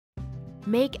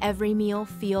Make every meal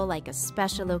feel like a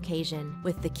special occasion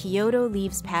with the Kyoto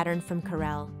Leaves pattern from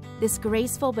Kyoto. This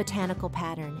graceful botanical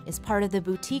pattern is part of the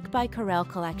Boutique by Kyoto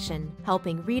collection,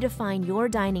 helping redefine your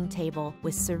dining table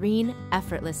with serene,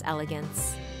 effortless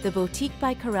elegance. The Boutique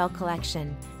by Kyoto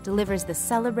collection delivers the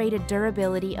celebrated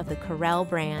durability of the Kyoto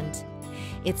brand.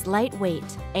 It's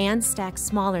lightweight and stacks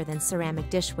smaller than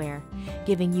ceramic dishware,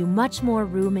 giving you much more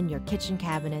room in your kitchen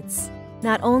cabinets.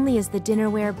 Not only is the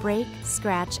dinnerware break,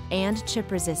 scratch, and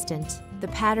chip resistant, the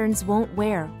patterns won't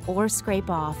wear or scrape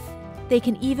off. They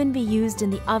can even be used in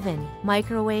the oven,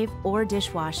 microwave, or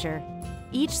dishwasher.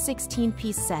 Each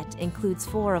 16-piece set includes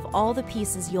 4 of all the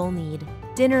pieces you'll need: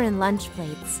 dinner and lunch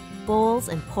plates, bowls,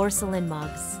 and porcelain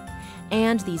mugs.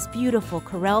 And these beautiful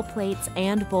Kyoto plates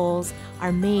and bowls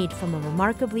are made from a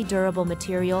remarkably durable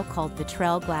material called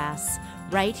vitrel glass,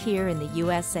 right here in the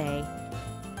USA.